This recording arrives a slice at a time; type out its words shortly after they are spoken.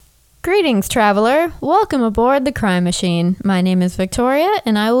Greetings, traveler. Welcome aboard the Crime Machine. My name is Victoria,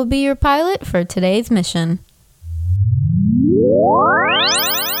 and I will be your pilot for today's mission.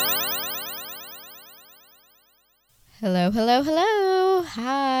 Hello.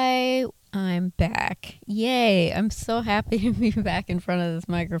 Hi, I'm back. Yay, I'm so happy to be back in front of this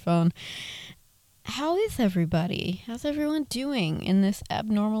microphone. How is everybody? How's everyone doing in this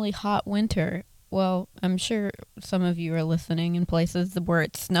abnormally hot winter? Well, I'm sure some of you are listening in places where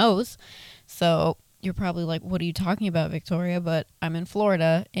it snows, so you're probably like, what are you talking about, Victoria? But I'm in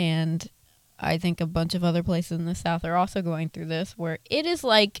Florida, and I think a bunch of other places in the South are also going through this, where it is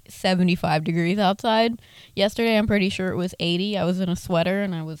like 75 degrees outside. Yesterday, I'm pretty sure it was 80. I was in a sweater,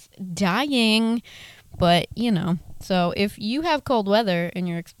 and I was dying, but, So if you have cold weather and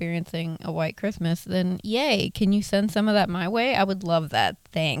you're experiencing a white Christmas, then yay, can you send some of that my way? I would love that.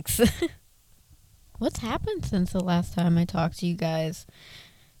 Thanks. What's happened since the last time I talked to you guys?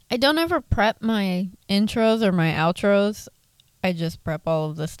 I don't ever prep my intros or my outros. I just prep all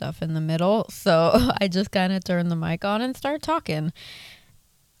of the stuff in the middle. So I just kind of turn the mic on and start talking.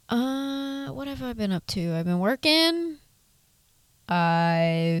 What have I been up to? I've been working.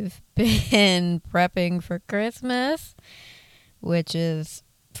 I've been prepping for Christmas, which is,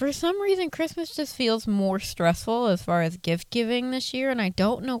 for some reason, Christmas just feels more stressful as far as gift giving this year, and I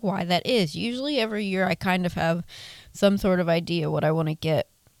don't know why that is. Usually every year I kind of have some sort of idea what I want to get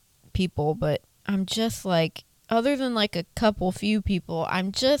people, but I'm just like, other than like a few people,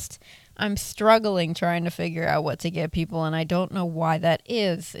 I'm struggling trying to figure out what to get people, and I don't know why that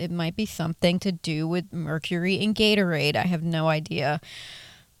is. It might be something to do with Mercury and Gatorade. I have no idea.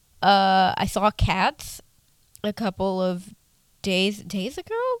 I saw Cats a couple of days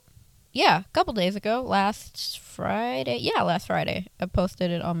ago? Yeah, a couple days ago. Last Friday. Yeah, last Friday. I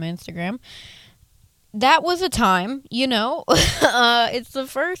posted it on my Instagram. That was a time, It's the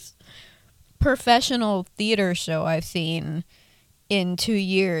first professional theater show I've seen in 2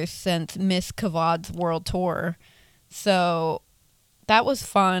 years since Miss Kavad's World Tour. So that was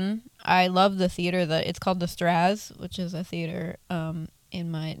fun. I love the theater. It's called the Straz, which is a theater in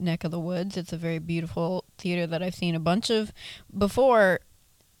my neck of the woods. It's a very beautiful theater that I've seen a bunch of before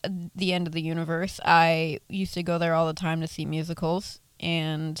the end of the universe. I used to go there all the time to see musicals,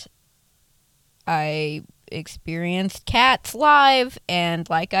 and I experienced Cats live, and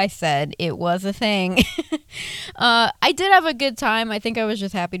like I said, it was a thing. I did have a good time. I think I was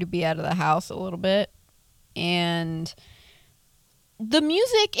just happy to be out of the house a little bit, and the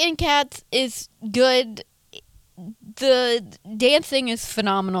music in Cats is good. The dancing is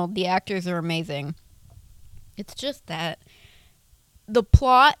phenomenal. The actors are amazing. It's just that the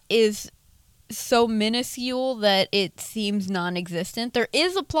plot is so minuscule that it seems non-existent. There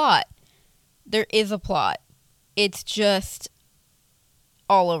is a plot. It's just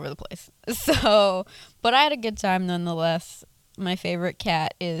all over the place. So, but I had a good time nonetheless. My favorite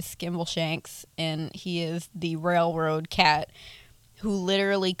cat is Skimbleshanks, and he is the railroad cat who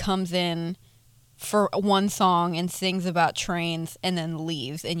literally comes in for one song and sings about trains and then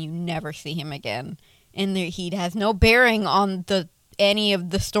leaves, and you never see him again. And he has no bearing on any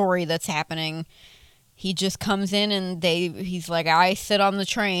of the story that's happening. He just comes in and he's like, I sit on the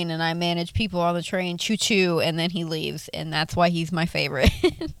train and I manage people on the train, choo-choo, and then he leaves, and that's why he's my favorite.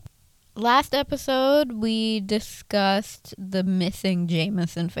 Last episode, we discussed the missing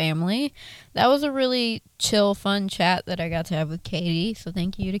Jameson family. That was a really chill, fun chat that I got to have with Katie, so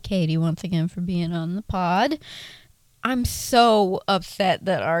thank you to Katie once again for being on the pod. I'm so upset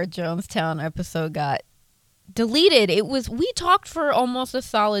that our Jonestown episode got deleted. We talked for almost a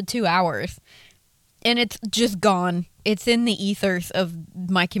solid 2 hours, and it's just gone. It's in the ethers of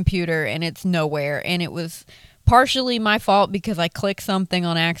my computer, and it's nowhere, and it was partially my fault because I clicked something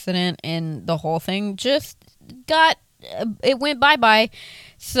on accident and the whole thing just it went bye-bye.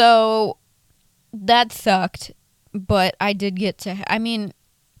 So that sucked, but I did get to,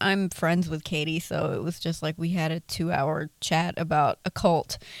 I'm friends with Katie, so it was just like we had a 2-hour chat about a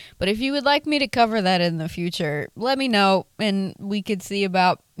cult. But if you would like me to cover that in the future, let me know, and we could see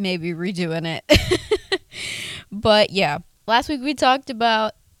about maybe redoing it. But yeah, last week we talked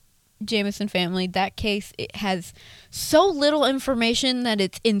about Jameson family. That case, it has so little information that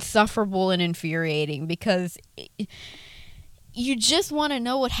it's insufferable and infuriating, because you just want to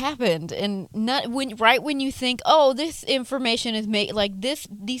know what happened, and not when you think, oh, this information is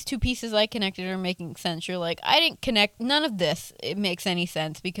these two pieces I connected are making sense, you're like, I didn't connect none of this. It makes any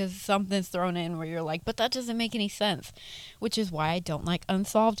sense, because something's thrown in where you're like, but that doesn't make any sense, which is why I don't like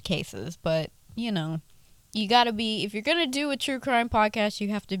unsolved cases. But you gotta be, if you're gonna do a true crime podcast, you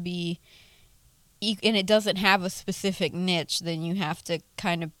have to be and it doesn't have a specific niche, then you have to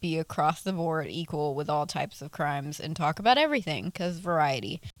kind of be across the board equal with all types of crimes and talk about everything, because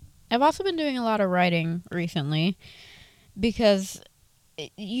variety. I've also been doing a lot of writing recently because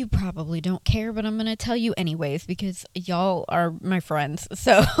you probably don't care, but I'm going to tell you anyways because y'all are my friends.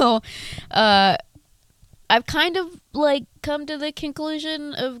 So, I've kind of like come to the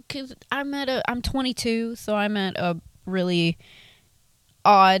conclusion of, cause I'm 22, so I'm at a really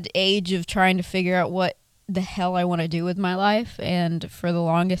odd age of trying to figure out what the hell I want to do with my life. And for the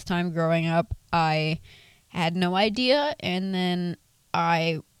longest time growing up, I had no idea. And then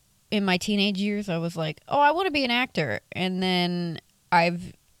in my teenage years, I was like, oh, I want to be an actor. And then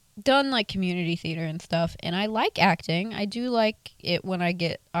I've done like community theater and stuff, and I like acting. I do like it when I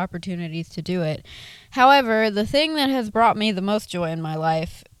get opportunities to do it. However, the thing that has brought me the most joy in my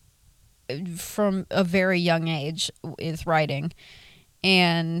life from a very young age is writing.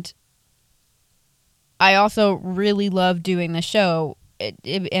 And I also really love doing the show,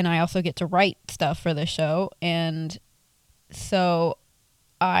 and I also get to write stuff for the show. And so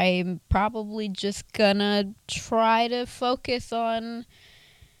I'm probably just gonna try to focus on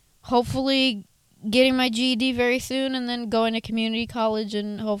hopefully getting my GED very soon, and then going to community college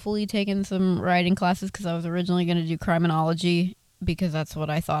and hopefully taking some writing classes, because I was originally going to do criminology because that's what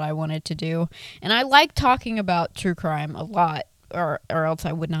I thought I wanted to do. And I like talking about true crime a lot, or else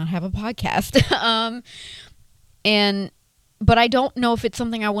I would not have a podcast. But I don't know if it's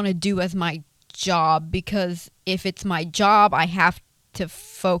something I want to do as my job, because if it's my job, I have to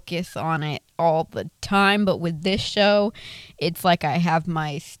focus on it all the time. But with this show, it's like I have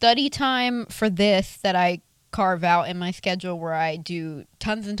my study time for this that I carve out in my schedule, where I do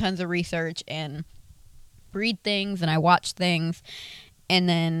tons and tons of research and read things and I watch things, and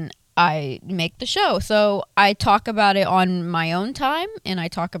then I make the show. So I talk about it on my own time, and I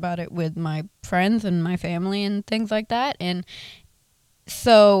talk about it with my friends and my family and things like that. And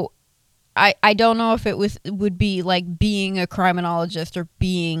so I don't know if it would be like being a criminologist or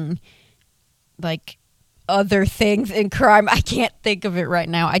being like other things in crime. I can't think of it right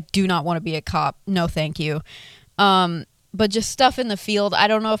now. I do not want to be a cop. No, thank you. But just stuff in the field. I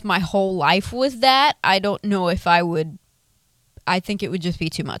don't know if my whole life was that. I don't know if I would. I think it would just be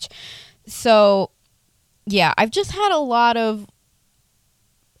too much. So, yeah, I've just had a lot's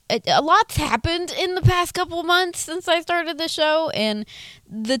happened in the past couple months since I started the show, and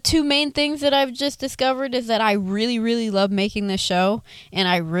the two main things that I've just discovered is that I really, really love making this show, and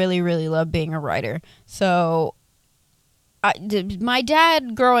I really, really love being a writer. So, my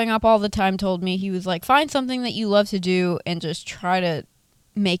dad growing up all the time told me, he was like, find something that you love to do and just try to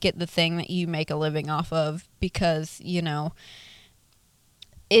make it the thing that you make a living off of, because, you know,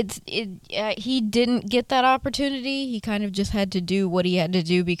 he didn't get that opportunity. He kind of just had to do what he had to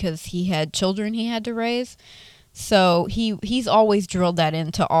do because he had children he had to raise. So he's always drilled that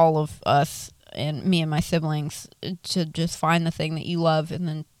into all of us and me and my siblings, to just find the thing that you love and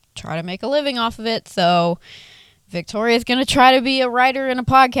then try to make a living off of it. So Victoria's going to try to be a writer and a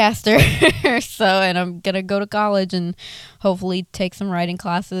podcaster. And I'm going to go to college and hopefully take some writing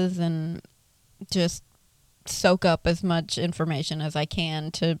classes and just soak up as much information as I can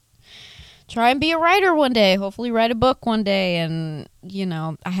to try and be a writer one day, hopefully write a book one day. And, you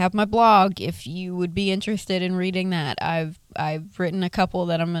know, I have my blog if you would be interested in reading that. I've written a couple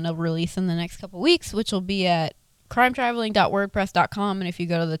that I'm going to release in the next couple weeks, which will be at crimetraveling.wordpress.com. And if you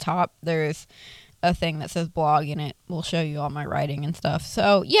go to the top, there's a thing that says blog, and it will show you all my writing and stuff.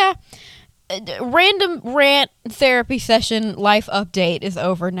 So, yeah. Random rant therapy session life update is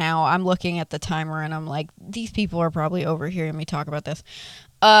over now. I'm looking at the timer and I'm like, these people are probably overhearing me talk about this.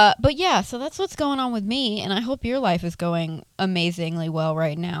 But yeah, so that's what's going on with me, and I hope your life is going amazingly well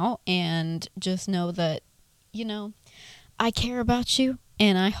right now. And just know that, you know, I care about you,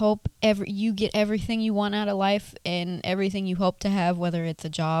 and I hope you get everything you want out of life and everything you hope to have, whether it's a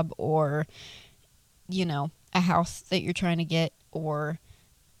job or, you know, a house that you're trying to get, or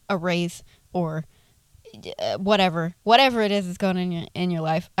a raise, or whatever it is going in your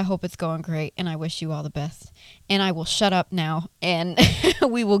life. I hope it's going great, and I wish you all the best. And I will shut up now, and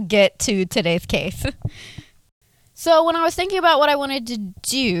we will get to today's case. So when I was thinking about what I wanted to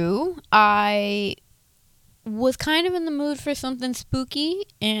do, I was kind of in the mood for something spooky,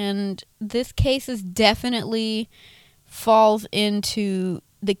 and this case is definitely falls into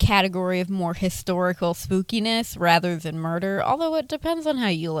the category of more historical spookiness rather than murder, although it depends on how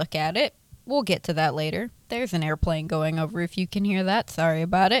you look at it. We'll get to that later. There's an airplane going over if you can hear that. Sorry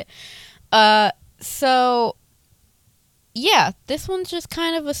about it. So, yeah, this one's just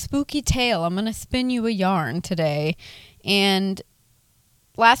kind of a spooky tale. I'm going to spin you a yarn today. And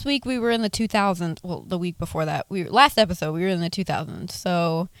last week we were in the 2000s. Well, the week before that, last episode we were in the 2000s.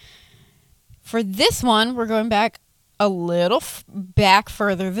 So for this one, we're going back a little back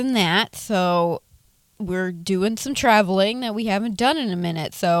further than that. So we're doing some traveling that we haven't done in a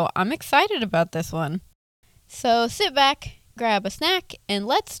minute. So I'm excited about this one. So sit back, grab a snack, and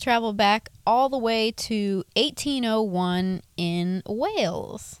let's travel back all the way to 1801 in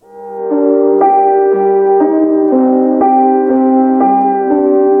Wales.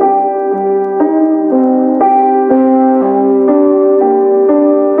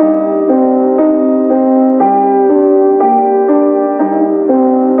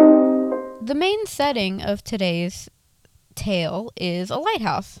 The main setting of today's tale is a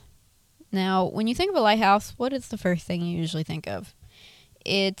lighthouse. Now, when you think of a lighthouse, what is the first thing you usually think of?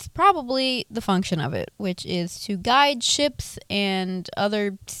 It's probably the function of it, which is to guide ships and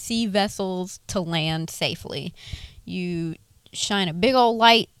other sea vessels to land safely. You shine a big old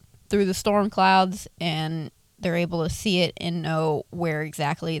light through the storm clouds, and they're able to see it and know where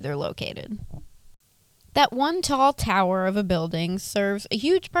exactly they're located. That one tall tower of a building serves a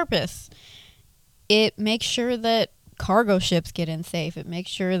huge purpose. It makes sure that cargo ships get in safe. It makes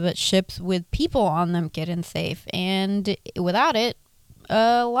sure that ships with people on them get in safe. And without it,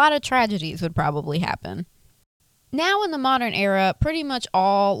 a lot of tragedies would probably happen. Now in the modern era, pretty much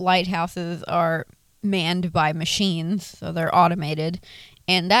all lighthouses are manned by machines, so they're automated.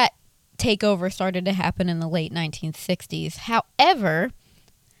 And that takeover started to happen in the late 1960s. However,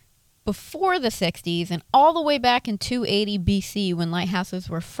 before the 60s and all the way back in 280 BC, when lighthouses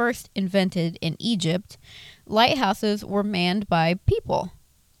were first invented in Egypt, lighthouses were manned by people.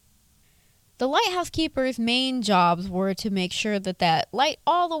 The lighthouse keeper's main jobs were to make sure that that light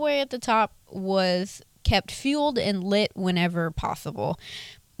all the way at the top was kept fueled and lit whenever possible.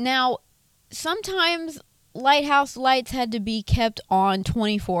 Now, sometimes lighthouse lights had to be kept on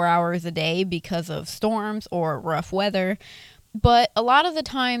 24 hours a day because of storms or rough weather. But a lot of the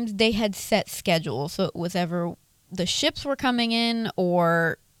times they had set schedules, so it was ever the ships were coming in,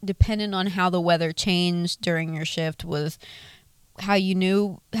 or depending on how the weather changed during your shift was how you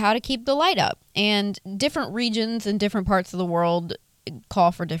knew how to keep the light up. And different regions and different parts of the world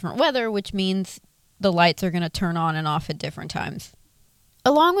call for different weather, which means the lights are going to turn on and off at different times.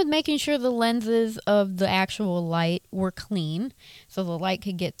 Along with making sure the lenses of the actual light were clean so the light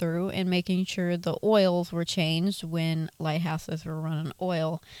could get through, and making sure the oils were changed when lighthouses were running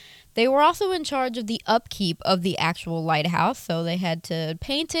oil. They were also in charge of the upkeep of the actual lighthouse, so they had to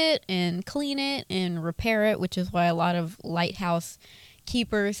paint it and clean it and repair it, which is why a lot of lighthouse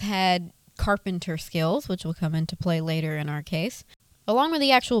keepers had carpenter skills, which will come into play later in our case. Along with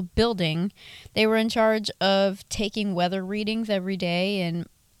the actual building, they were in charge of taking weather readings every day and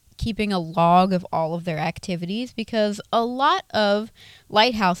keeping a log of all of their activities, because a lot of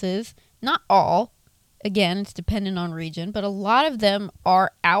lighthouses, not all, again, it's dependent on region, but a lot of them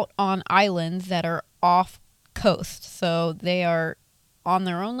are out on islands that are off coast. So they are on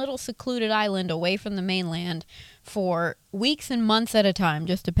their own little secluded island away from the mainland for weeks and months at a time,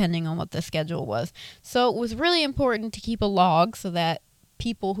 just depending on what the schedule was. So it was really important to keep a log so that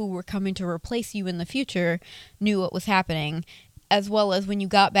people who were coming to replace you in the future knew what was happening, as well as when you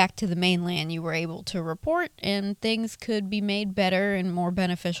got back to the mainland, you were able to report and things could be made better and more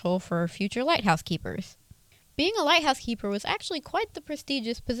beneficial for future lighthouse keepers. Being a lighthouse keeper was actually quite the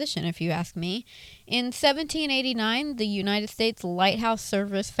prestigious position, if you ask me. In 1789, the United States Lighthouse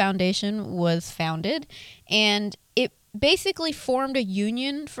Service Foundation was founded, and it basically formed a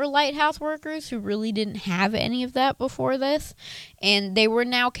union for lighthouse workers who really didn't have any of that before this, and they were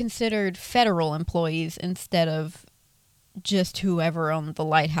now considered federal employees instead of just whoever owned the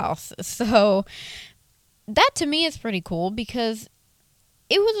lighthouse. So that to me is pretty cool, because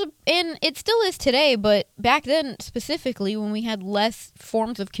it was, and it still is today, but back then specifically when we had less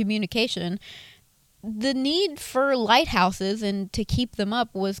forms of communication, the need for lighthouses and to keep them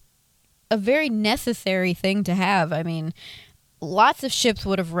up was a very necessary thing to have. I mean, lots of ships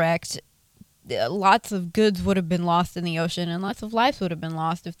would have wrecked, lots of goods would have been lost in the ocean, and lots of lives would have been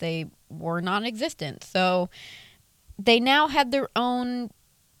lost if they were non-existent. So they now had their own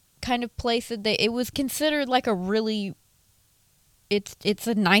kind of place that it was considered like a really, it's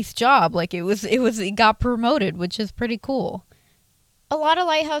a nice job. Like it got promoted, which is pretty cool. A lot of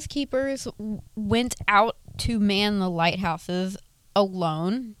lighthouse keepers went out to man the lighthouses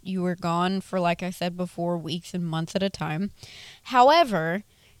alone. You were gone for, like I said before, weeks and months at a time. However,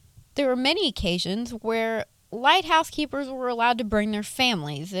 there were many occasions where lighthouse keepers were allowed to bring their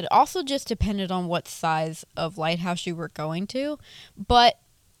families. It also just depended on what size of lighthouse you were going to. But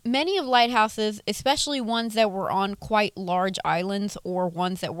Many of lighthouses, especially ones that were on quite large islands or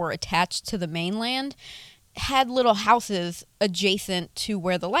ones that were attached to the mainland, had little houses adjacent to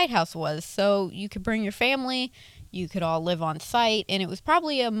where the lighthouse was. So you could bring your family, you could all live on site, and it was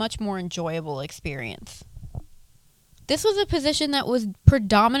probably a much more enjoyable experience. This was a position that was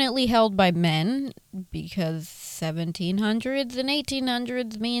predominantly held by men because 1700s and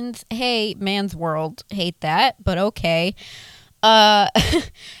 1800s means, hey, man's world. Hate that, but okay.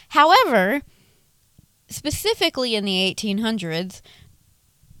 However, specifically in the 1800s,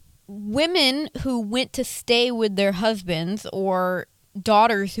 women who went to stay with their husbands or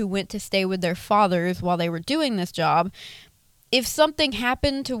daughters who went to stay with their fathers while they were doing this job, if something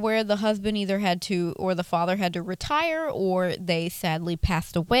happened to where the husband either had to or the father had to retire or they sadly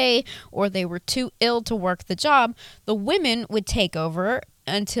passed away or they were too ill to work the job, the women would take over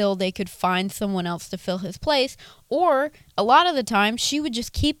until they could find someone else to fill his place, or a lot of the time she would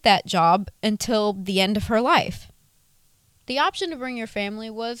just keep that job until the end of her life. The option to bring your family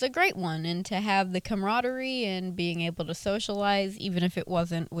was a great one, and to have the camaraderie and being able to socialize, even if it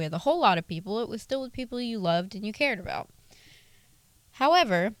wasn't with a whole lot of people, it was still with people you loved and you cared about.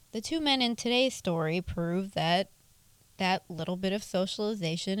 However, the two men in today's story prove that that little bit of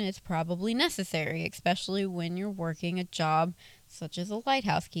socialization is probably necessary, especially when you're working a job such as a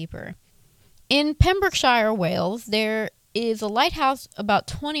lighthouse keeper. In Pembrokeshire, Wales, there is a lighthouse about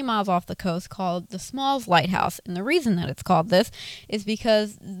 20 miles off the coast called the Smalls Lighthouse. And the reason that it's called this is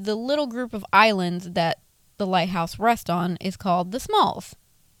because the little group of islands that the lighthouse rests on is called the Smalls.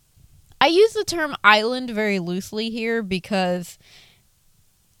 I use the term island very loosely here because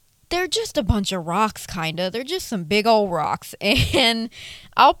they're just a bunch of rocks, kinda. They're just some big old rocks. And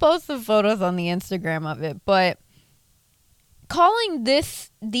I'll post some photos on the Instagram of it. But calling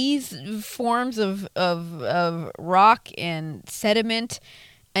these forms of rock and sediment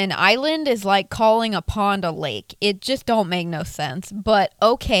an island is like calling a pond a lake. It just don't make no sense. But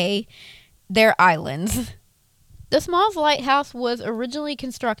okay, they're islands. The Smalls Lighthouse was originally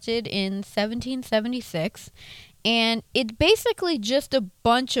constructed in 1776, and it's basically just a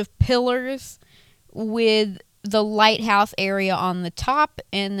bunch of pillars with the lighthouse area on the top,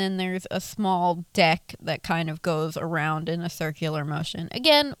 and then there's a small deck that kind of goes around in a circular motion.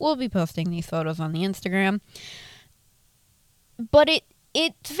 Again, we'll be posting these photos on the Instagram. But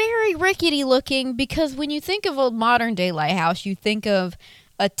it's very rickety looking because when you think of a modern day lighthouse, you think of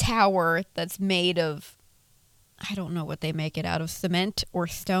a tower that's made of, I don't know what they make it out of, cement or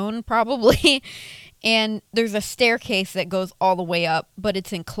stone probably. And there's a staircase that goes all the way up, but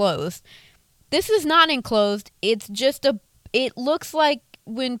it's enclosed. This is not enclosed. It's just it looks like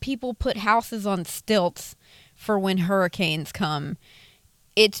when people put houses on stilts for when hurricanes come.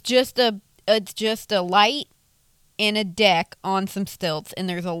 It's just a light and a deck on some stilts, and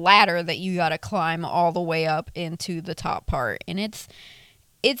there's a ladder that you got to climb all the way up into the top part. And it's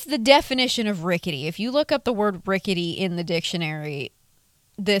the definition of rickety. If you look up the word rickety in the dictionary,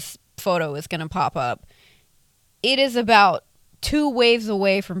 this photo is going to pop up. It is about 2 waves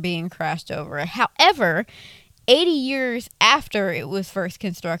away from being crashed over. However, 80 years after it was first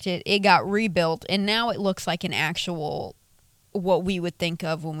constructed, it got rebuilt, and now it looks like an actual, what we would think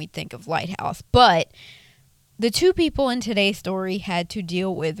of when we think of lighthouse. But the two people in today's story had to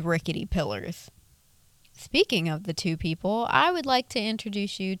deal with rickety pillars. Speaking of the two people, I would like to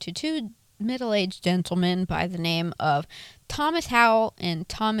introduce you to two middle-aged gentlemen by the name of Thomas Howell and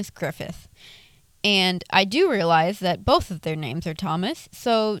Thomas Griffith. And I do realize that both of their names are Thomas,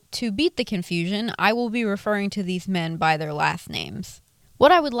 so to beat the confusion, I will be referring to these men by their last names.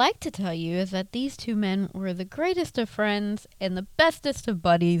 What I would like to tell you is that these two men were the greatest of friends and the bestest of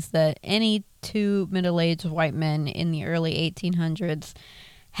buddies that any two middle-aged white men in the early 1800s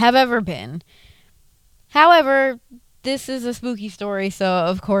have ever been. However, this is a spooky story, so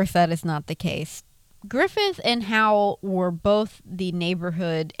of course that is not the case. Griffith and Howell were both the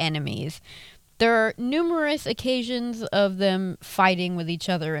neighborhood enemies. There are numerous occasions of them fighting with each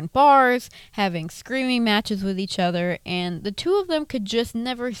other in bars, having screaming matches with each other, and the two of them could just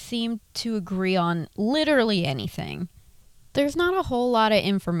never seem to agree on literally anything. There's not a whole lot of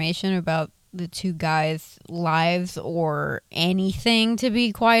information about the two guys' lives or anything, to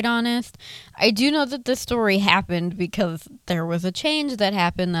be quite honest. I do know that this story happened because there was a change that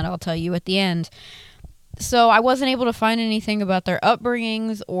happened that I'll tell you at the end. So I wasn't able to find anything about their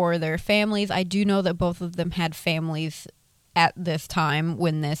upbringings or their families. I do know that both of them had families at this time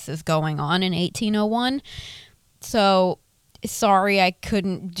when this is going on in 1801. So Sorry I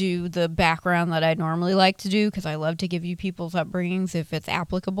couldn't do the background that I normally like to do because I love to give you people's upbringings if it's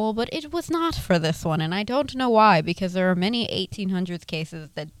applicable, but it was not for this one, and I don't know why, because there are many 1800s cases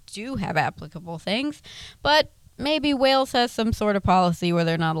that do have applicable things, but maybe Wales has some sort of policy where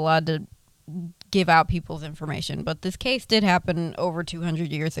they're not allowed to give out people's information. But this case did happen over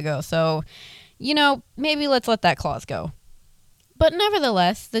 200 years ago, so, maybe let's let that clause go. But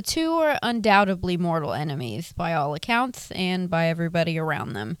nevertheless, the two are undoubtedly mortal enemies by all accounts and by everybody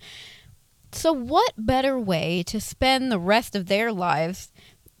around them. So what better way to spend the rest of their lives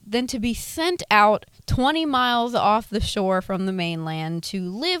than to be sent out 20 miles off the shore from the mainland to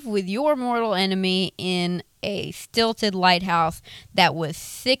live with your mortal enemy in a stilted lighthouse that was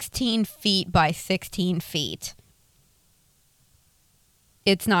 16 feet by 16 feet?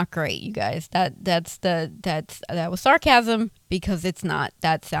 It's not great, you guys. That was sarcasm, because it's not.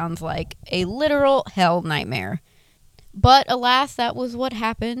 That sounds like a literal hell nightmare. But alas, that was what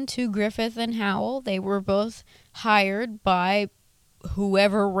happened to Griffith and Howell. They were both hired by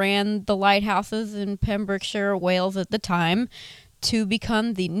whoever ran the lighthouses in Pembrokeshire, Wales at the time, to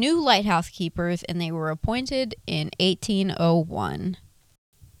become the new lighthouse keepers, and they were appointed in 1801.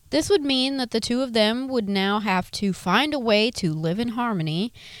 This would mean that the two of them would now have to find a way to live in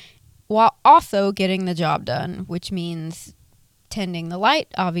harmony while also getting the job done, which means tending the light,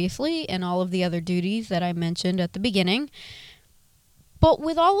 obviously, and all of the other duties that I mentioned at the beginning. But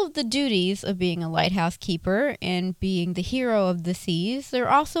with all of the duties of being a lighthouse keeper and being the hero of the seas, there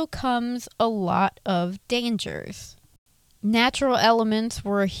also comes a lot of dangers. Natural elements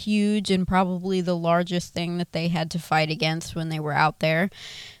were huge and probably the largest thing that they had to fight against when they were out there.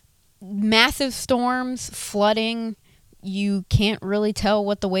 Massive storms, flooding, you can't really tell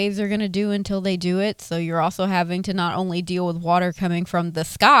what the waves are going to do until they do it. So you're also having to not only deal with water coming from the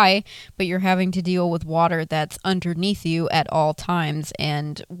sky, but you're having to deal with water that's underneath you at all times.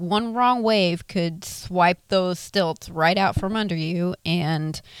 And one wrong wave could swipe those stilts right out from under you,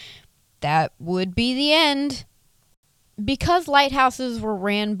 and that would be the end. Because lighthouses were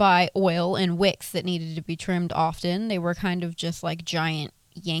ran by oil and wicks that needed to be trimmed often, they were kind of just like giant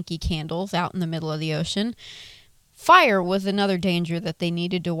Yankee candles out in the middle of the ocean. Fire was another danger that they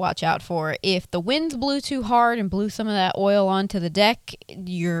needed to watch out for. If the winds blew too hard and blew some of that oil onto the deck,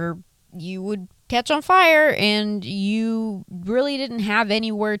 you would catch on fire, and you really didn't have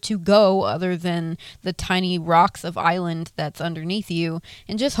anywhere to go other than the tiny rocks of island that's underneath you,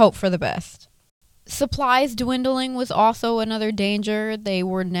 and just hope for the best. Supplies dwindling was also another danger. They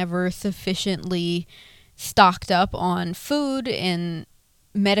were never sufficiently stocked up on food and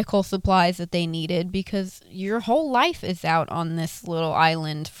medical supplies that they needed, because your whole life is out on this little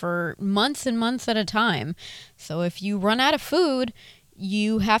island for months and months at a time. So if you run out of food,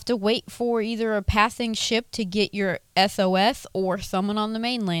 you have to wait for either a passing ship to get your SOS or someone on the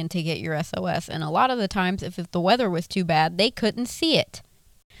mainland to get your SOS. And a lot of the times, if the weather was too bad, they couldn't see it.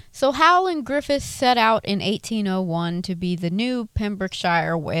 So Howell and Griffith set out in 1801 to be the new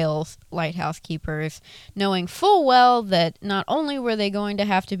Pembrokeshire, Wales lighthouse keepers, knowing full well that not only were they going to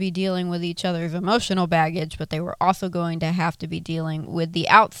have to be dealing with each other's emotional baggage, but they were also going to have to be dealing with the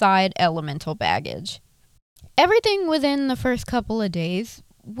outside elemental baggage. Everything within the first couple of days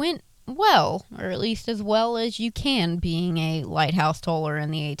went well, or at least as well as you can being a lighthouse toller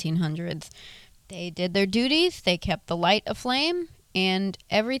in the 1800s. They did their duties, they kept the light aflame, and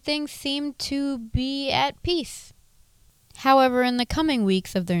everything seemed to be at peace. However, in the coming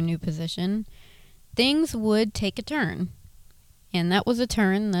weeks of their new position, things would take a turn. And that was a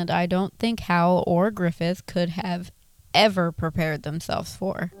turn that I don't think Howell or Griffith could have ever prepared themselves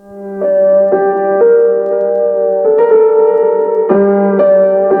for.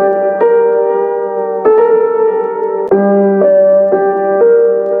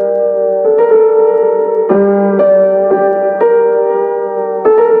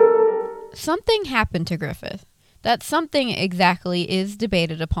 Something happened to Griffith. That something exactly is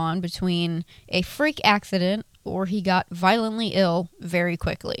debated upon between a freak accident or he got violently ill very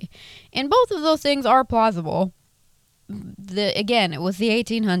quickly. And both of those things are plausible. Again, it was the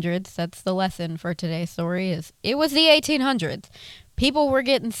 1800s. That's the lesson for today's story. It was the 1800s. People were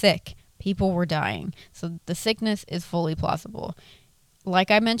getting sick. People were dying. So the sickness is fully plausible.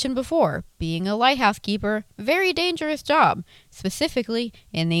 Like I mentioned before, being a lighthouse keeper, very dangerous job, specifically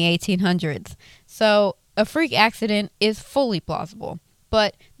in the 1800s. So a freak accident is fully plausible.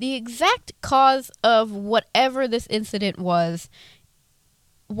 But the exact cause of whatever this incident was,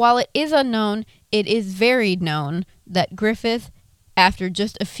 while it is unknown, it is very known that Griffith, after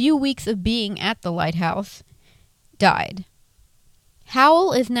just a few weeks of being at the lighthouse, died.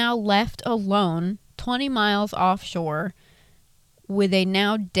 Howell is now left alone 20 miles offshore, with a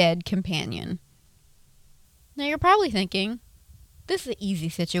now dead companion. Now you're probably thinking, this is an easy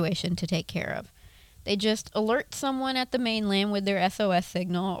situation to take care of. They just alert someone at the mainland with their SOS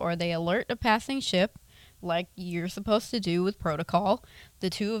signal, or they alert a passing ship, like you're supposed to do with protocol. The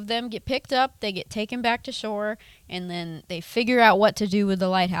two of them get picked up, they get taken back to shore, and then they figure out what to do with the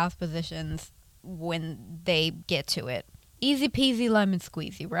lighthouse positions when they get to it. Easy peasy lemon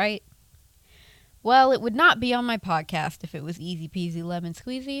squeezy, right? Well, it would not be on my podcast if it was easy peasy lemon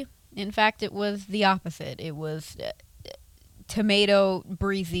squeezy. In fact, it was the opposite. It was tomato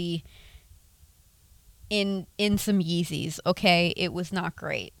breezy in some Yeezys, okay? It was not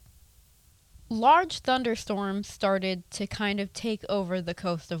great. Large thunderstorms started to kind of take over the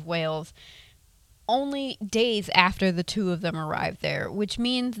coast of Wales only days after the two of them arrived there, which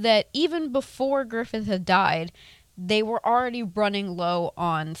means that even before Griffith had died, they were already running low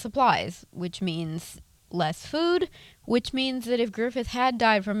on supplies, which means less food, which means that if Griffith had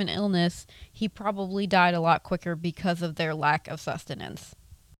died from an illness, he probably died a lot quicker because of their lack of sustenance.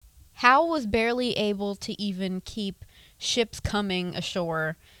 Hal was barely able to even keep ships coming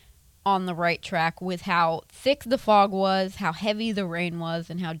ashore on the right track with how thick the fog was, how heavy the rain was,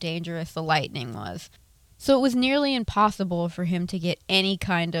 and how dangerous the lightning was. So it was nearly impossible for him to get any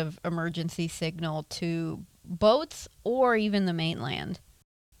kind of emergency signal to boats or even the mainland.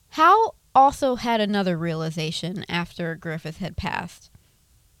 Hal also had another realization after Griffith had passed.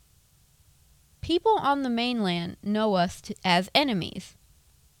 People on the mainland know us as enemies.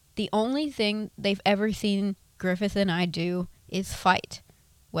 The only thing they've ever seen Griffith and I do is fight,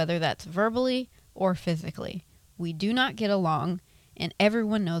 whether that's verbally or physically. We do not get along, and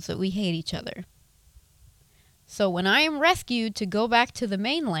everyone knows that we hate each other. So when I am rescued to go back to the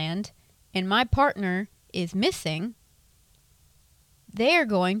mainland, and my partner is missing, they are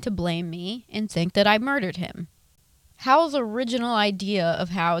going to blame me and think that I murdered him. Hal's original idea of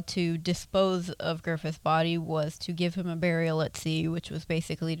how to dispose of Griffith's body was to give him a burial at sea, which was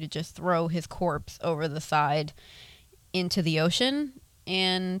basically to just throw his corpse over the side into the ocean,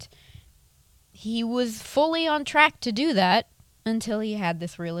 and he was fully on track to do that until he had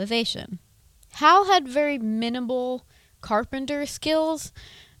this realization. Hal had very minimal carpenter skills.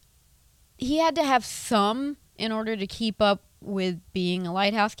 He had to have some in order to keep up with being a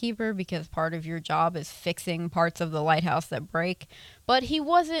lighthouse keeper, because part of your job is fixing parts of the lighthouse that break, but he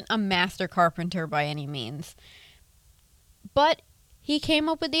wasn't a master carpenter by any means. But he came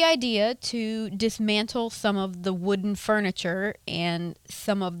up with the idea to dismantle some of the wooden furniture and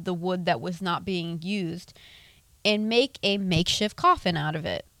some of the wood that was not being used and make a makeshift coffin out of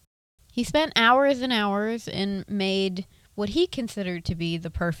it. He spent hours and hours and made what he considered to be the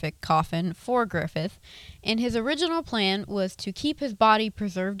perfect coffin for Griffith, and his original plan was to keep his body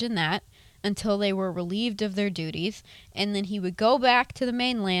preserved in that until they were relieved of their duties, and then he would go back to the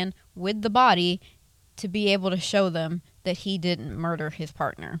mainland with the body to be able to show them that he didn't murder his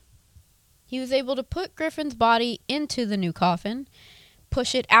partner. He was able to put Griffin's body into the new coffin,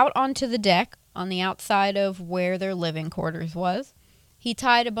 push it out onto the deck on the outside of where their living quarters was. He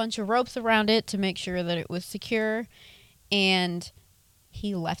tied a bunch of ropes around it to make sure that it was secure, and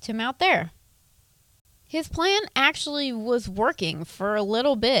he left him out there. His plan actually was working for a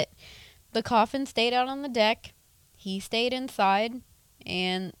little bit. The coffin stayed out on the deck, he stayed inside,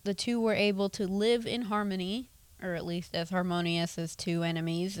 and the two were able to live in harmony, or at least as harmonious as two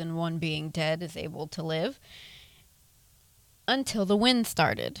enemies and one being dead is able to live, until the wind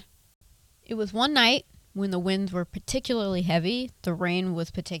started. It was one night when the winds were particularly heavy, the rain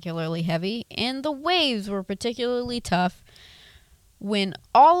was particularly heavy, and the waves were particularly tough, when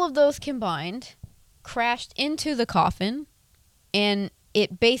all of those combined crashed into the coffin, and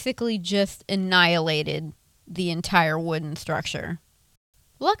it basically just annihilated the entire wooden structure.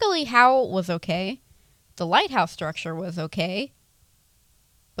 Luckily, Hal was okay. The lighthouse structure was okay.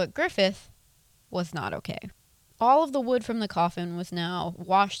 But Griffith was not okay. All of the wood from the coffin was now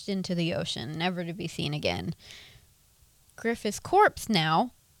washed into the ocean, never to be seen again. Griffith's corpse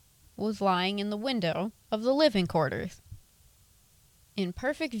now was lying in the window of the living quarters, in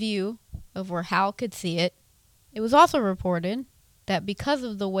perfect view of where Hal could see it. It was also reported that because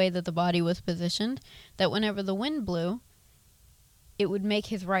of the way that the body was positioned, that whenever the wind blew, it would make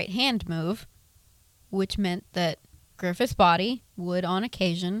his right hand move, which meant that Griffith's body would, on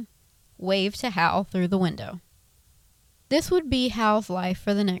occasion, wave to Hal through the window. This would be Hal's life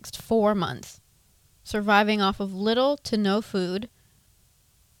for the next 4 months, surviving off of little to no food,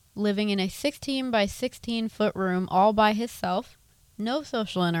 living in a 16 by 16 foot room all by himself, no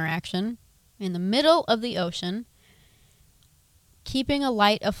social interaction, in the middle of the ocean, keeping a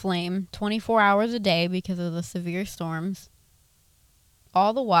light aflame 24 hours a day because of the severe storms,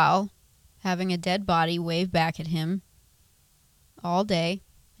 all the while having a dead body wave back at him all day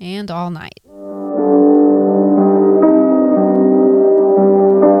and all night.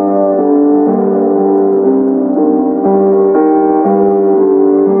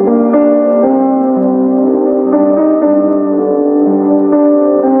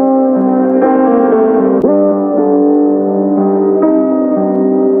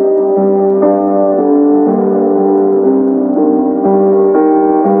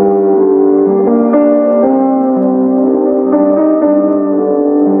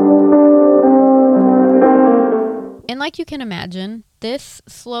 And like you can imagine, this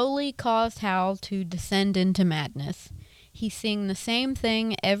slowly caused Hal to descend into madness. He's seeing the same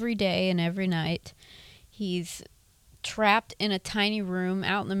thing every day and every night. He's trapped in a tiny room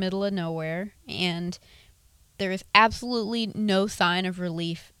out in the middle of nowhere, and there is absolutely no sign of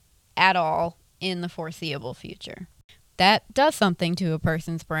relief at all in the foreseeable future. That does something to a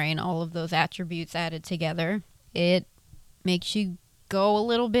person's brain, all of those attributes added together. It makes you go a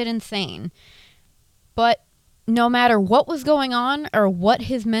little bit insane. But no matter what was going on or what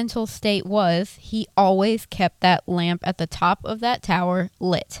his mental state was, he always kept that lamp at the top of that tower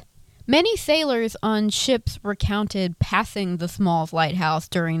lit. Many sailors on ships recounted passing the Smalls Lighthouse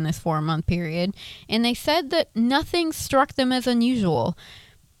during this 4-month period, and they said that nothing struck them as unusual.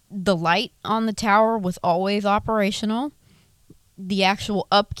 The light on the tower was always operational. The actual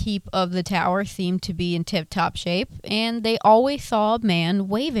upkeep of the tower seemed to be in tip-top shape, and they always saw a man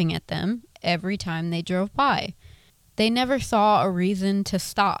waving at them every time they drove by. They never saw a reason to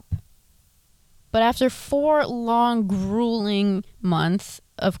stop. But after 4 long, grueling months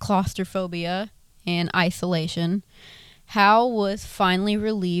of claustrophobia and isolation, Hal was finally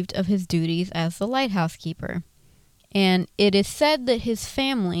relieved of his duties as the lighthouse keeper. And it is said that his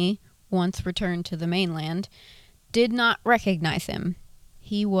family, once returned to the mainland, did not recognize him.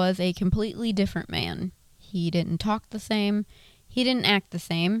 He was a completely different man. He didn't talk the same. He didn't act the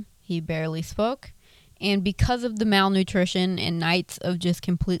same. He barely spoke. And because of the malnutrition and nights of just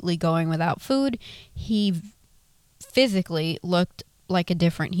completely going without food, he physically looked like a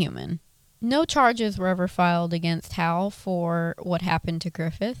different human. No charges were ever filed against Hal for what happened to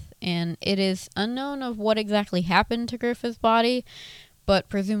Griffith, and it is unknown of what exactly happened to Griffith's body, but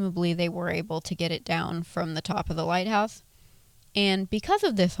presumably they were able to get it down from the top of the lighthouse. And because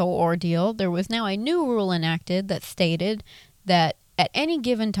of this whole ordeal, there was now a new rule enacted that stated that at any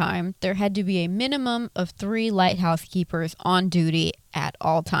given time, there had to be a minimum of 3 lighthouse keepers on duty at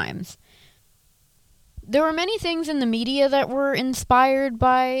all times. There were many things in the media that were inspired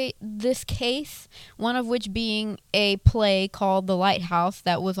by this case, one of which being a play called The Lighthouse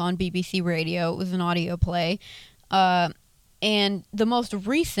that was on BBC Radio. It was an audio play. And the most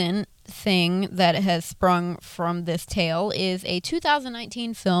recent thing that has sprung from this tale is a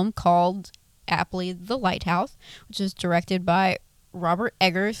 2019 film called aptly The Lighthouse, which is directed by Robert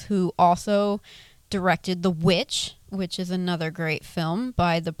Eggers, who also directed The Witch, which is another great film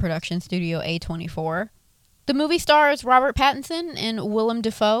by the production studio A24. The movie stars Robert Pattinson and Willem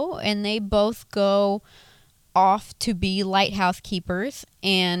Dafoe, and they both go off to be lighthouse keepers,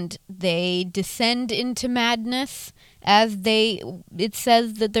 and they descend into madness as it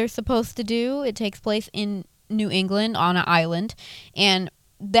says that they're supposed to do. It takes place in New England on an island, and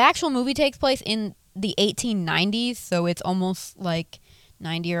the actual movie takes place in the 1890s, so it's almost like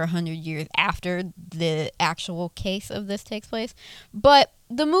 90 or 100 years after the actual case of this takes place. But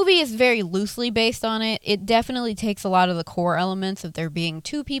the movie is very loosely based on it. It definitely takes a lot of the core elements of there being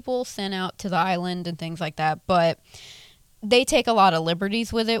 2 people sent out to the island and things like that, but they take a lot of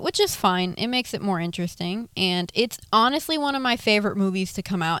liberties with it, which is fine. It makes it more interesting, and it's honestly one of my favorite movies to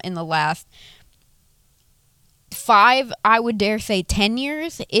come out in the last 5, I would dare say 10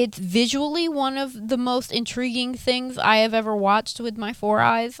 years. It's visually one of the most intriguing things I have ever watched with my 4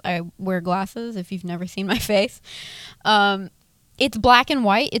 eyes. I wear glasses if you've never seen my face. It's black and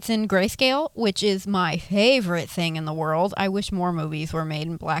white. It's in grayscale, which is my favorite thing in the world. I wish more movies were made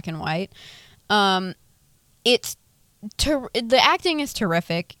in black and white. The acting is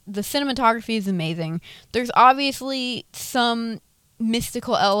terrific. The cinematography is amazing. There's obviously some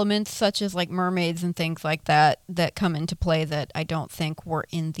mystical elements such as like mermaids and things like that come into play that I don't think were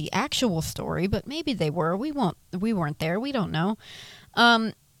in the actual story, but maybe they were. We weren't there. We don't know.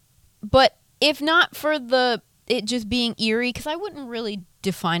 But if not for it just being eerie, because I wouldn't really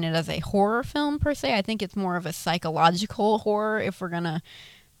define it as a horror film per se. I think it's more of a psychological horror if we're gonna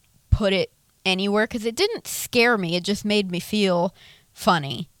put it anywhere, because it didn't scare me. It just made me feel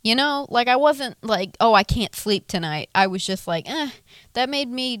funny, like I wasn't like, oh, I can't sleep tonight. I was just like, that made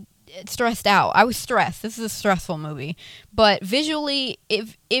me stressed out. I was stressed. This is a stressful movie. But visually,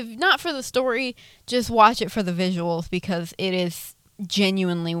 if not for the story, just watch it for the visuals, because it is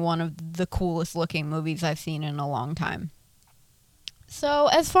genuinely one of the coolest looking movies I've seen in a long time. So,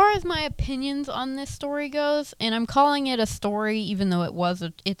 as far as my opinions on this story goes, and I'm calling it a story even though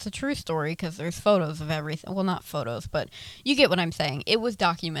it's a true story because there's photos of everything. Well, not photos, but you get what I'm saying. It was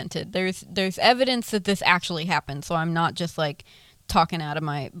documented. There's evidence that this actually happened, so I'm not just like talking out of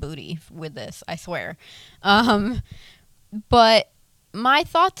my booty with this, I swear. But my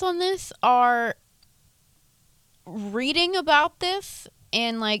thoughts on this are, reading about this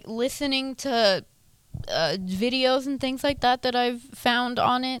and like listening to videos and things like that I've found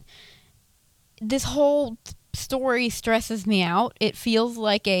on it, this whole story stresses me out. It feels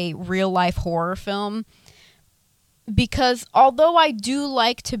like a real life horror film, because although I do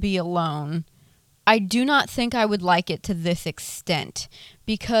like to be alone, I do not think I would like it to this extent,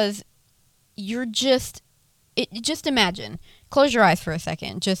 because you're just imagine, close your eyes for a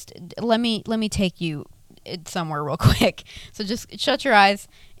second. Just let me take you somewhere real quick. So just shut your eyes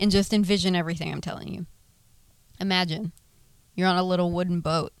and just envision everything I'm telling you. Imagine you're on a little wooden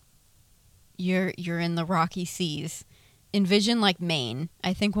boat. You're in the rocky seas. Envision like Maine.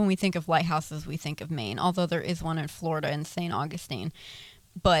 I think when we think of lighthouses, we think of Maine, although there is one in Florida in St. Augustine.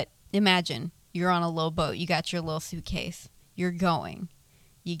 But imagine you're on a little boat. You got your little suitcase. You're going.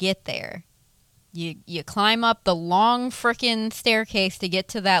 You get there. You climb up the long frickin' staircase to get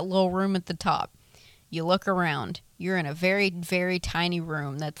to that little room at the top. You look around. You're in a very, very tiny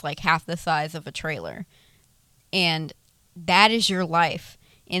room that's like half the size of a trailer. And that is your life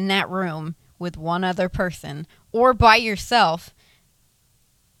in that room with one other person, or by yourself.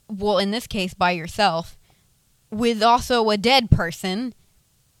 Well, in this case, by yourself, with also a dead person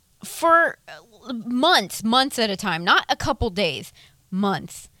for months at a time. Not a couple days,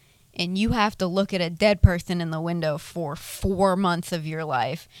 months. And you have to look at a dead person in the window for 4 months of your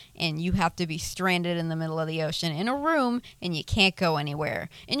life. And you have to be stranded in the middle of the ocean in a room, and you can't go anywhere.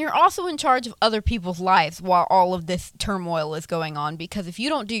 And you're also in charge of other people's lives while all of this turmoil is going on. Because if you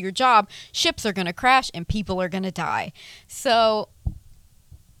don't do your job, ships are going to crash and people are going to die. So,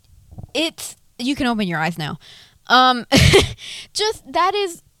 you can open your eyes now. Just, that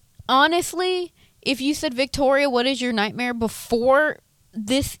is, honestly, if you said, Victoria, what is your nightmare before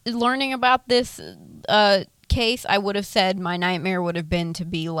this, learning about this case, I would have said my nightmare would have been to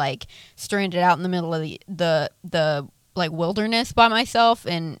be like stranded out in the middle of the like wilderness by myself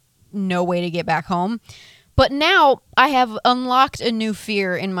and no way to get back home. But now I have unlocked a new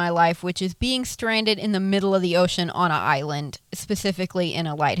fear in my life, which is being stranded in the middle of the ocean on an island, specifically in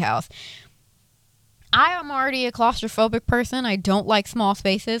a lighthouse. I am already a claustrophobic person. I don't like small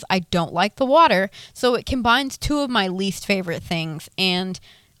spaces. I don't like the water. So it combines two of my least favorite things. And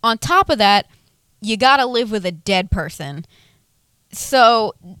on top of that, you gotta live with a dead person.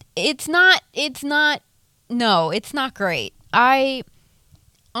 So it's not great. I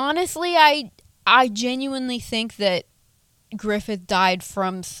genuinely think that Griffith died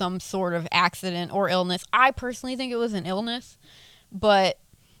from some sort of accident or illness. I personally think it was an illness, but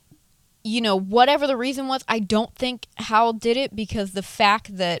whatever the reason was, I don't think Howell did it, because the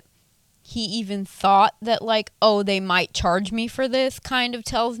fact that he even thought that, like, oh, they might charge me for this kind of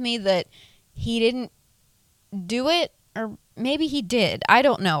tells me that he didn't do it, or maybe he did. I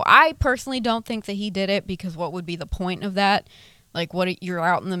don't know. I personally don't think that he did it, because what would be the point of that? Like, you're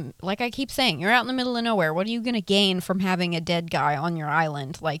out in the, like I keep saying, you're out in the middle of nowhere. What are you going to gain from having a dead guy on your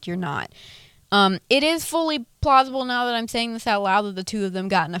island? Like, you're not. It is fully plausible now that I'm saying this out loud that the two of them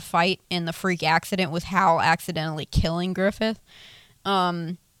got in a fight and the freak accident was Hal accidentally killing Griffith.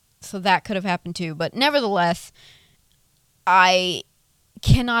 So that could have happened too. But nevertheless, I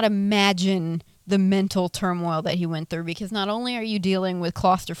cannot imagine the mental turmoil that he went through, because not only are you dealing with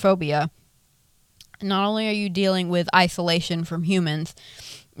claustrophobia, not only are you dealing with isolation from humans,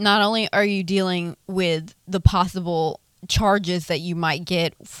 not only are you dealing with the possible charges that you might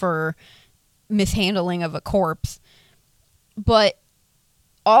get for mishandling of a corpse, but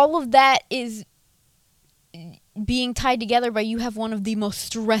all of that is being tied together by you have one of the most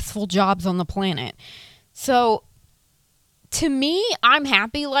stressful jobs on the planet. So to me, I'm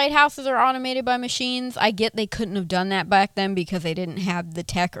happy lighthouses are automated by machines. I get they couldn't have done that back then because they didn't have the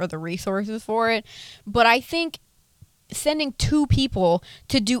tech or the resources for it, but I think sending two people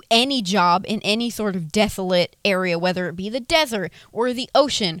to do any job in any sort of desolate area, whether it be the desert or the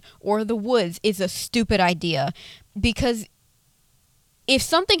ocean or the woods, is a stupid idea. Because if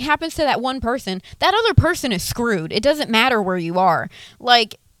something happens to that one person, that other person is screwed. It doesn't matter where you are.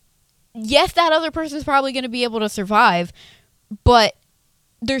 Like, yes, that other person is probably going to be able to survive, but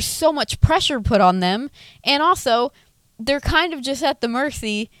there's so much pressure put on them, and also they're kind of just at the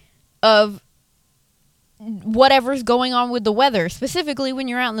mercy of whatever's going on with the weather, specifically when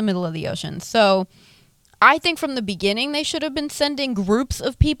you're out in the middle of the ocean. So I think from the beginning they should have been sending groups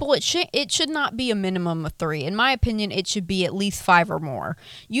of people. It should not be a minimum of 3. In my opinion, it should be at least 5 or more.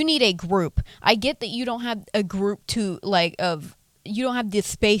 You need a group. I get that you don't have a group you don't have the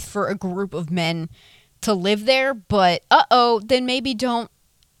space for a group of men to live there, but then maybe don't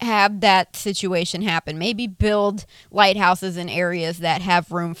have that situation happen. Maybe build lighthouses in areas that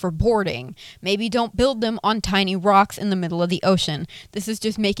have room for boarding. Maybe don't build them on tiny rocks in the middle of the ocean. This is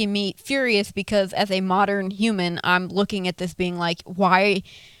just making me furious because as a modern human, I'm looking at this being like, why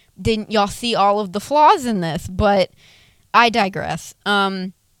didn't y'all see all of the flaws in this? But I digress.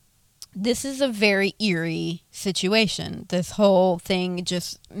 This is a very eerie situation. This whole thing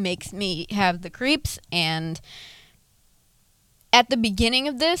just makes me have the creeps, and at the beginning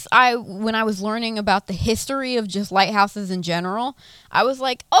of this, when I was learning about the history of just lighthouses in general, I was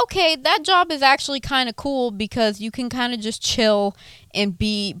like, okay, that job is actually kind of cool because you can kind of just chill and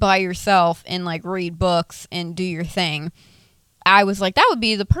be by yourself and like read books and do your thing. I was like, that would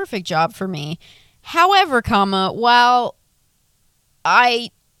be the perfect job for me. However, while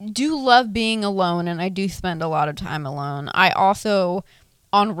I do love being alone and I do spend a lot of time alone, I also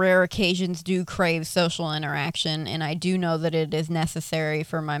on rare occasions do crave social interaction, and I do know that it is necessary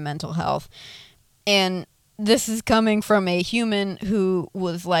for my mental health. And this is coming from a human who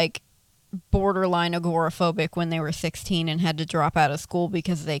was like borderline agoraphobic when they were 16 and had to drop out of school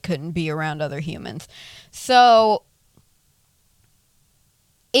because they couldn't be around other humans. So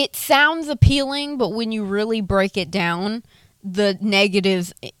it sounds appealing, but when you really break it down, the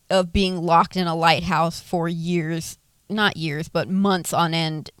negatives of being locked in a lighthouse for not years, but months on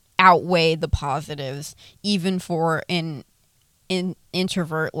end outweigh the positives, even for an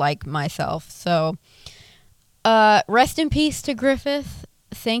introvert like myself. So, rest in peace to Griffith.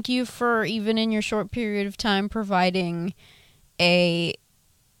 Thank you for, even in your short period of time, providing I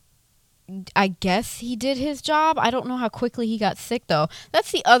guess he did his job. I don't know how quickly he got sick, though.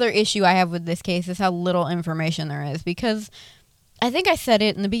 That's the other issue I have with this case, is how little information there is, because I think I said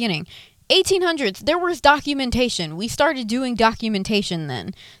it in the beginning. 1800s, there was documentation. We started doing documentation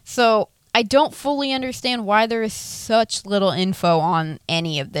then. So I don't fully understand why there is such little info on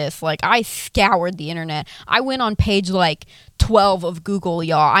any of this. Like, I scoured the internet. I went on page like 12 of Google,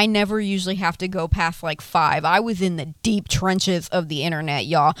 y'all. I never usually have to go past like 5. I was in the deep trenches of the internet,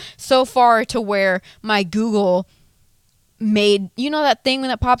 y'all. So far to where my Google made, you know that thing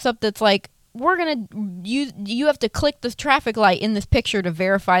that pops up that's like, you have to click this traffic light in this picture to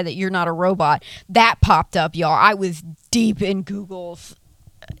verify that you're not a robot. That popped up, y'all. I was deep in Google,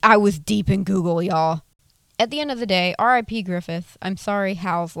 y'all. At the end of the day, R.I.P. Griffith. I'm sorry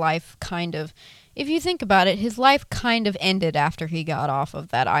Hal's life if you think about it, his life kind of ended after he got off of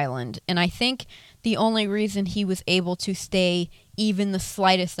that island. And I think the only reason he was able to stay even the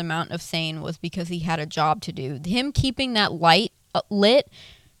slightest amount of sane was because he had a job to do. Him keeping that light lit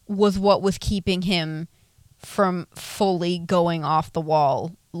was what was keeping him from fully going off the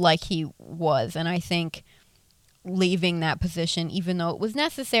wall like he was. And I think leaving that position, even though it was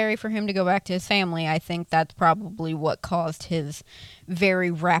necessary for him to go back to his family, I think that's probably what caused his very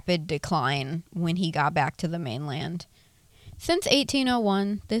rapid decline when he got back to the mainland. Since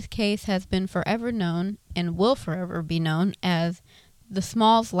 1801, this case has been forever known and will forever be known as the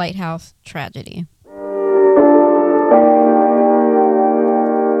Smalls Lighthouse Tragedy.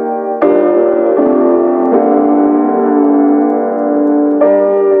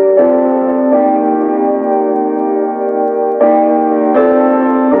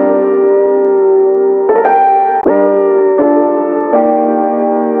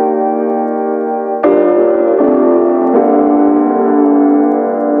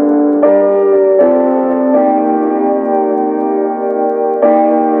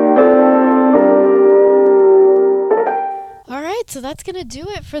 So that's going to do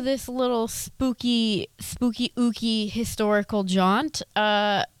it for this little spooky ooky historical jaunt.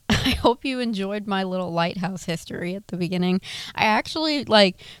 I hope you enjoyed my little lighthouse history at the beginning. I actually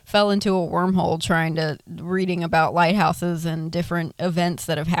fell into a wormhole reading about lighthouses and different events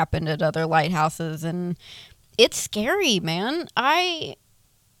that have happened at other lighthouses, and it's scary, man. I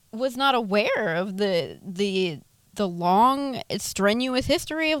was not aware of the long, strenuous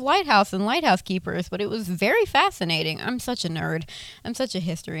history of lighthouse and lighthouse keepers, but it was very fascinating. I'm such a nerd. I'm such a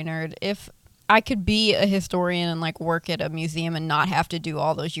history nerd. If I could be a historian and work at a museum and not have to do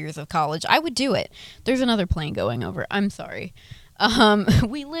all those years of college, I would do it. There's another plane going over. I'm sorry.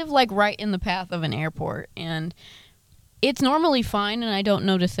 We live right in the path of an airport, and it's normally fine and I don't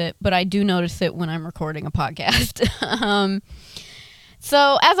notice it, but I do notice it when I'm recording a podcast.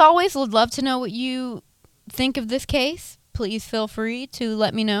 So, as always, would love to know what you think of this case. Please feel free to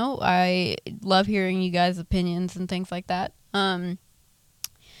let me know. I love hearing you guys' opinions and things like that.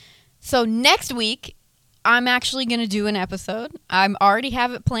 So next week, I'm actually going to do an episode. I already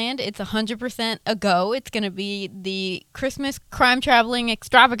have it planned. It's 100% a go. It's going to be the Christmas crime traveling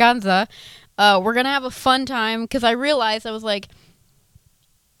extravaganza. We're going to have a fun time because I realized I was like,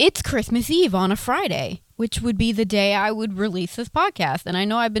 it's Christmas Eve on a Friday, which would be the day I would release this podcast. And I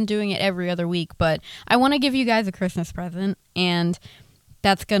know I've been doing it every other week, but I want to give you guys a Christmas present, and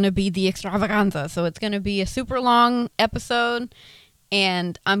that's going to be the extravaganza. So it's going to be a super long episode,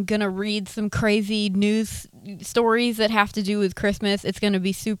 and I'm going to read some crazy news stories that have to do with Christmas. It's going to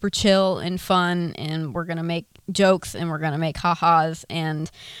be super chill and fun, and we're going to make jokes, and we're going to make ha-has.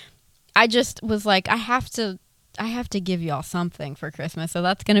 And I just was like, I have to give y'all something for Christmas. So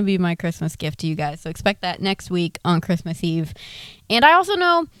that's going to be my Christmas gift to you guys. So expect that next week on Christmas Eve. And I also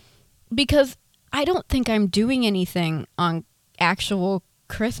know, because I don't think I'm doing anything on actual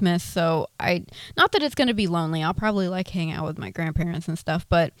Christmas, so not that it's going to be lonely. I'll probably like hang out with my grandparents and stuff,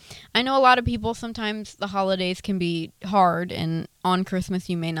 but I know a lot of people, sometimes the holidays can be hard, and on Christmas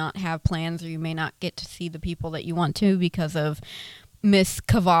you may not have plans, or you may not get to see the people that you want to because of Miss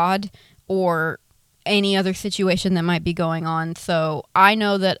Kavad or any other situation that might be going on. So I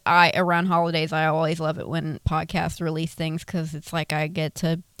know that around holidays, I always love it when podcasts release things, because it's like I get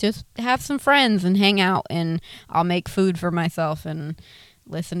to just have some friends and hang out, and I'll make food for myself and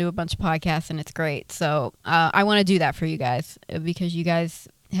listen to a bunch of podcasts, and it's great. So I want to do that for you guys, because you guys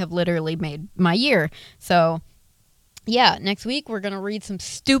have literally made my year. So yeah, next week we're going to read some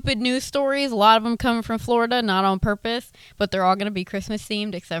stupid news stories. A lot of them coming from Florida, not on purpose, but they're all going to be Christmas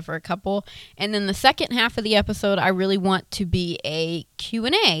themed except for a couple. And then the second half of the episode, I really want to be a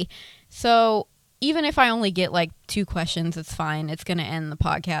Q&A. So even if I only get like 2 questions, it's fine. It's going to end the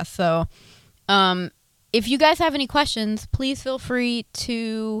podcast. So if you guys have any questions, please feel free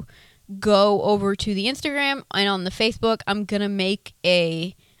to go over to the Instagram and on the Facebook. I'm going to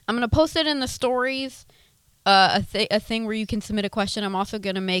post it in the stories. A thing where you can submit a question. I'm also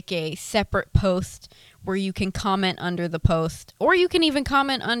going to make a separate post where you can comment under the post, or you can even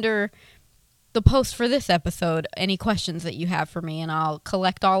comment under the post for this episode, any questions that you have for me, and I'll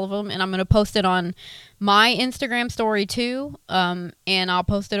collect all of them, and I'm going to post it on my Instagram story too, and I'll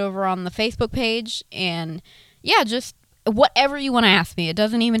post it over on the Facebook page, and yeah, just whatever you want to ask me. It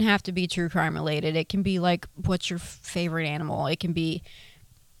doesn't even have to be true crime related. It can be like, what's your favorite animal? It can be,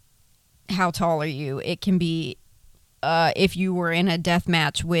 how tall are you? It can be, if you were in a death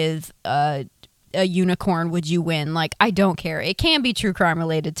match with a unicorn, would you win? Like, I don't care. It can be true crime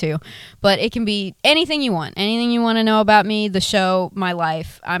related too, but it can be anything you want. Anything you want to know about me, the show, my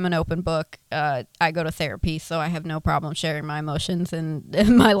life. I'm an open book. I go to therapy, so I have no problem sharing my emotions and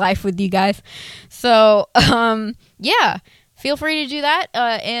my life with you guys. So, yeah. Feel free to do that,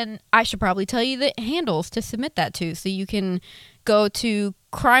 and I should probably tell you the handles to submit that to, so you can go to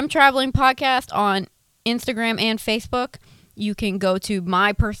Crime Traveling Podcast on Instagram and Facebook. You can go to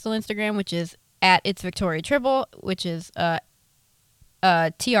my personal Instagram, which is at It's Victoria Tribble, which is Tribble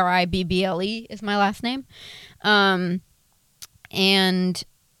is my last name. And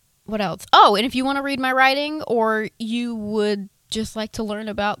what else? Oh, and if you want to read my writing, or you would just like to learn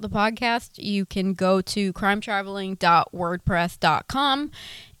about the podcast, you can go to crimetraveling.wordpress.com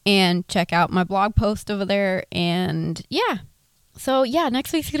and check out my blog post over there. And yeah. So yeah,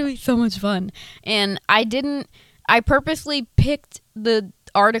 next week's going to be so much fun. And I purposely picked the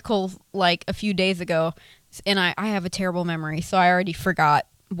article like a few days ago, and I have a terrible memory, so I already forgot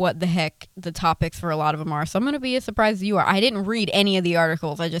what the heck the topics for a lot of them are. So I'm going to be as surprised as you are. I didn't read any of the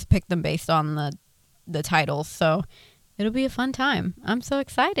articles. I just picked them based on the titles. So it'll be a fun time. I'm so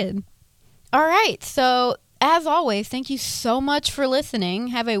excited. All right. So as always, thank you so much for listening.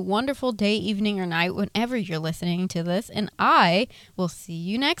 Have a wonderful day, evening, or night whenever you're listening to this. And I will see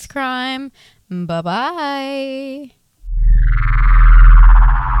you next crime. Bye-bye.